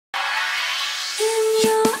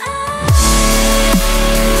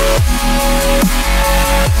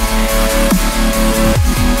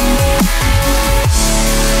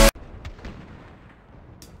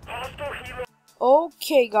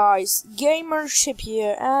Okay guys, Gamership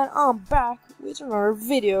here, and I'm back with another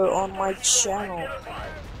video on my channel.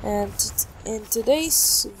 And in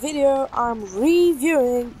today's video, I'm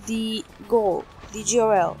reviewing the GOL, the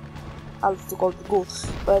GOL. I like to call it the GOL,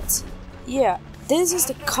 but yeah, this is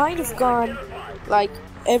the kind of gun like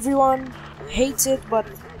everyone hates it, but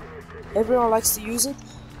everyone likes to use it.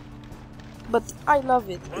 But I love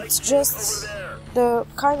it. It's just the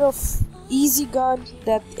kind of easy gun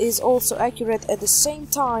that is also accurate at the same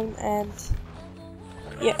time. And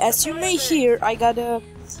yeah, as you may hear, I got a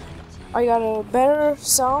better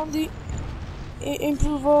sound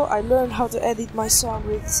improver. I learned how to edit my sound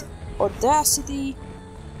with Audacity,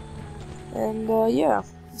 and yeah,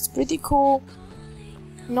 it's pretty cool.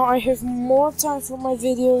 Now I have more time for my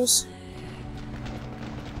videos,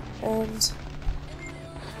 and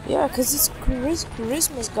yeah, cause it's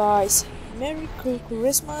Christmas, guys. Merry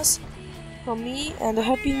Christmas from me, and a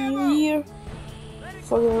Happy New Year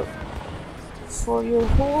for your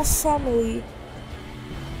whole family.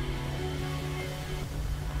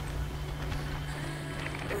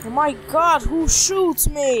 Oh my God, who shoots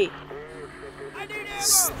me?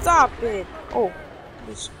 Stop it! Oh,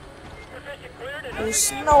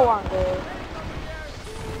 there's no one there.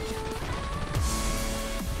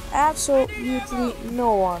 Absolutely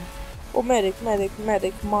no one. Oh, medic,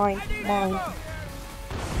 mine.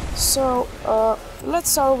 So, let's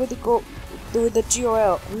start with the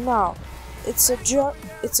GOL. Now, it's a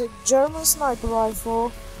German sniper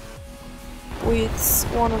rifle with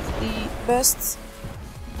one of the best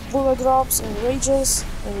bullet drops and ranges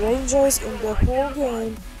in the whole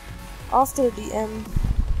game. After the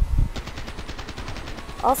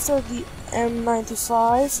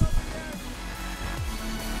M1911,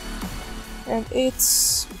 and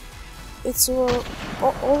it's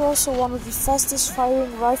also one of the fastest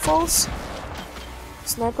firing rifles,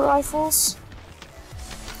 sniper rifles,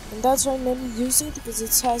 and that's why many use it, because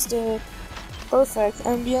it has the perfect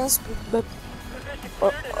ambience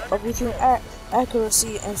between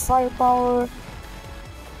accuracy and firepower.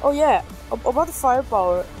 Oh yeah, about the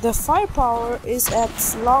firepower. The firepower is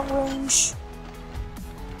at long range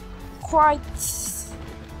quite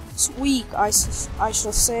weak, I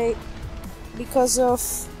shall say, because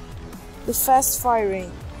of the fast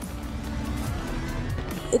firing.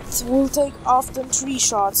 It will take often 3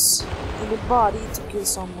 shots in the body to kill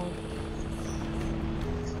someone.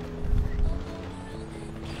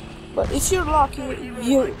 But if you're lucky,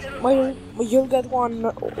 you'll get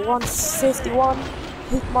 151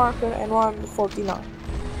 hit marker and 149.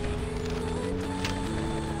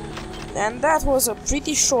 And that was a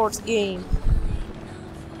pretty short game.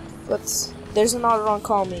 But there's another one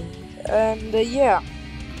coming. And yeah.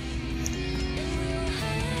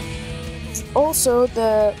 Also,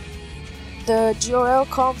 the GOL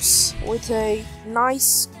comes with a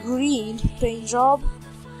nice green paint job,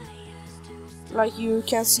 like you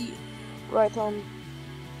can see right on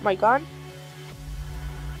my gun.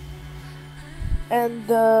 And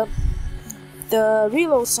the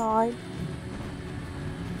reload time,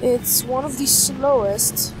 it's one of the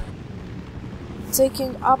slowest,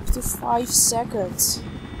 taking up to 5 seconds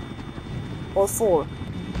or 4.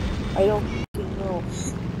 I don't know.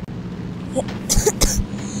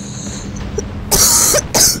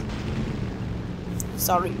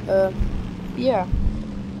 Sorry. Yeah.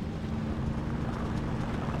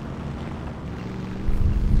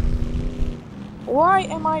 Why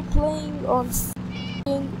am I playing on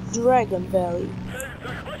Dragon Valley?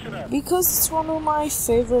 Because it's one of my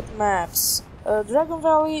favorite maps. Dragon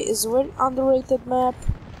Valley is a very underrated map.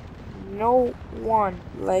 No one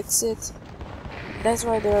likes it. That's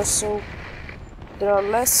why there are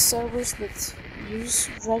less servers that use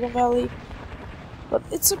Dragon Valley. But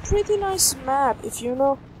it's a pretty nice map, if you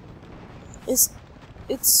know. It's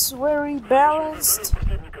very balanced.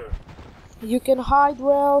 You can hide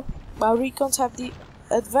well. My recons have the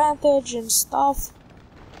advantage and stuff.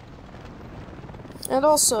 And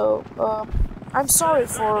also, I'm sorry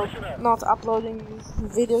for not uploading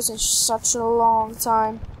videos in such a long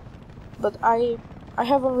time, but I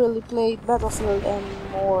haven't really played Battlefield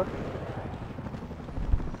anymore,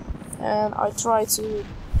 and I try to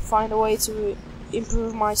find a way to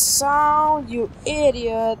improve my sound. You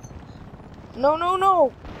idiot!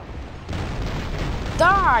 No!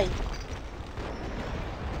 Die!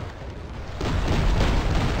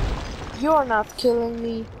 You're not killing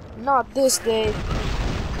me. Not this day.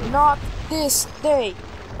 Not this day.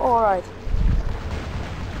 Alright.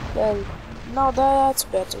 Well, now that's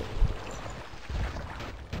better.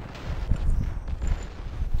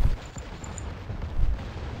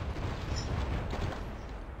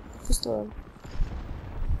 Storm.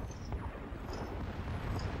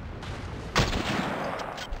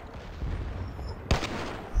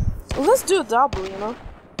 let's do a double, you know.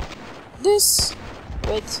 This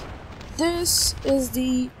is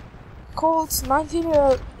the Colt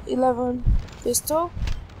 1911 pistol.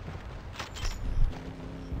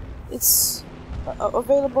 It's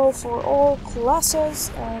available for all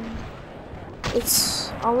classes, and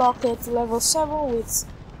it's unlocked at level 7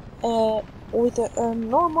 with a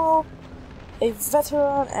normal, a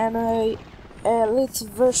veteran, and a elite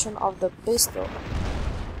version of the pistol.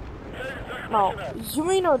 Now, you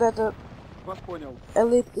may know that the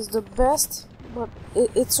elite is the best, but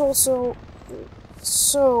it's also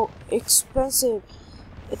so expensive.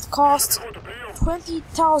 It costs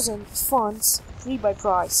 20,000 funds free by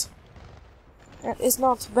price, and it's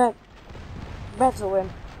not better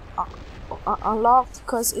when unlocked,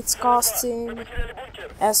 because it's costing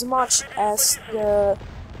as much as the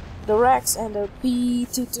Rex and the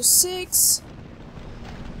P226,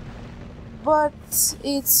 but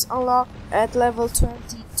it's unlocked at level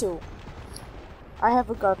 22. I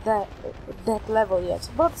haven't got that level yet,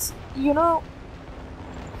 but you know,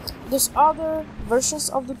 there's other versions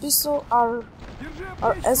of the pistol are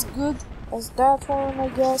as good as that one, I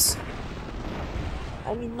guess.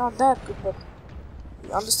 I mean, not that good, but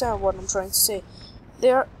you understand what I'm trying to say.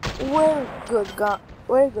 They're very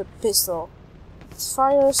good pistol. It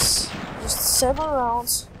fires just 7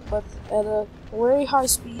 rounds, but at a very high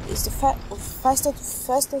speed. It's the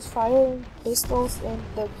fastest firing pistols in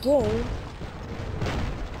the game,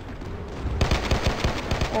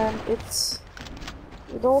 and it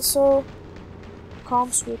also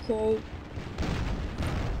comes with a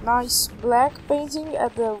nice black painting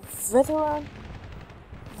at the veteran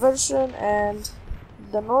version and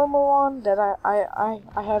the normal one that I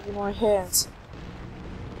have in my hands.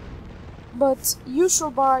 But you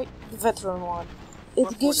should buy the veteran one.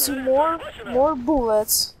 It gives you more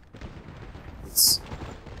bullets. It's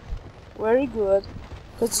very good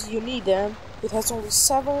because you need them. It has only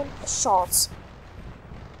 7 shots,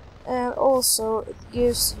 and also it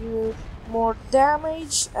gives you more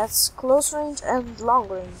damage at close range and long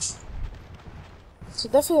range. So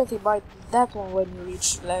definitely buy that one when you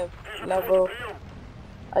reach level,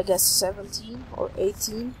 I guess 17 or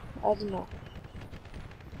 18, I don't know.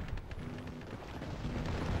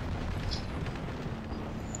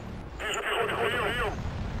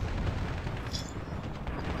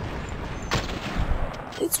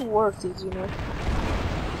 It's worth it, you know.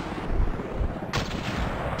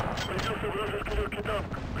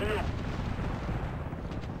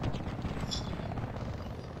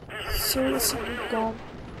 Seriously, good gun.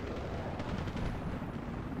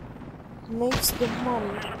 Makes the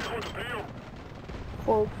money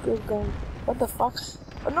for a good gun. What the fuck?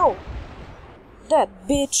 Oh no! That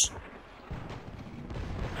bitch!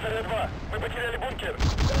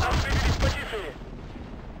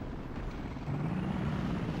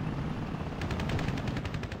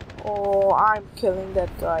 Oh, I'm killing that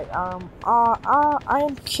guy. I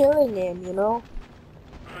am killing him, you know?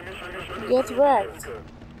 Get wrecked.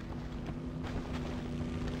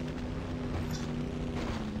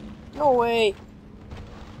 No way.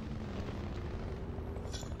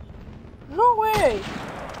 No way.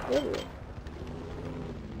 Really?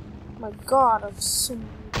 My god, I'm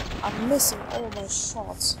missing all my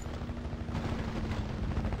shots.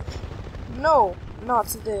 No, not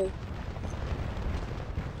today.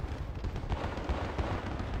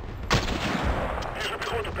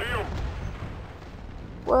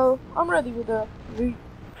 Well, I'm ready with a review.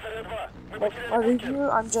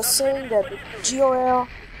 I'm just saying that the GOL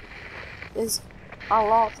is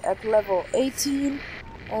unlocked at level 18,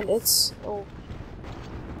 and it's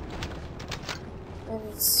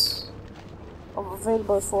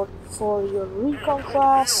available for your recon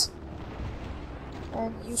class,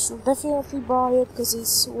 and you should definitely buy it because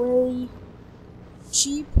it's very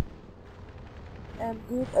cheap and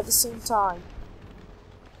good at the same time.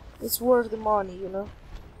 It's worth the money, you know.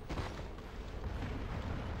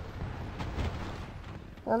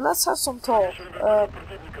 And let's have some talk.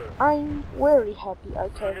 I'm very happy I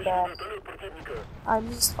came back. I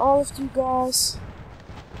missed all of you guys.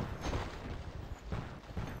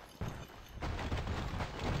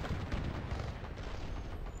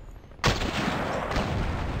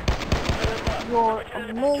 You're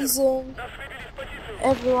amazing.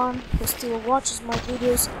 Everyone who still watches my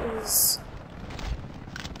videos is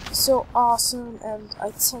so awesome, and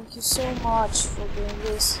I thank you so much for doing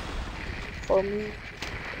this for me.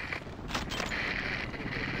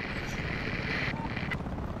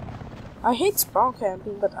 I hate spawn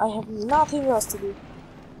camping, but I have nothing else to do.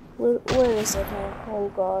 Where is that man? Oh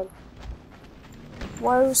god.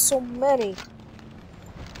 Why are there so many?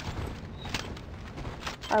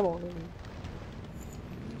 I won't even.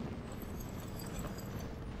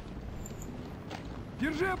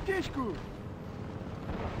 Держи аптечку!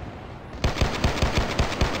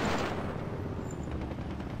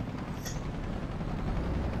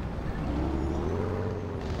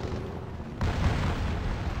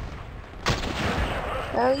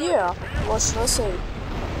 Yeah, what should I say?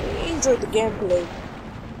 Enjoy the gameplay.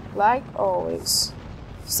 Like always.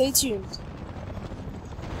 Stay tuned.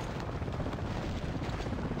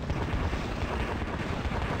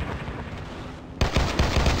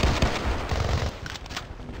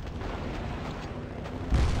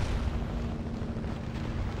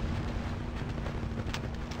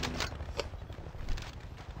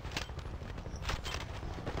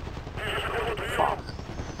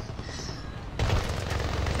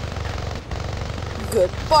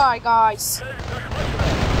 Goodbye, guys.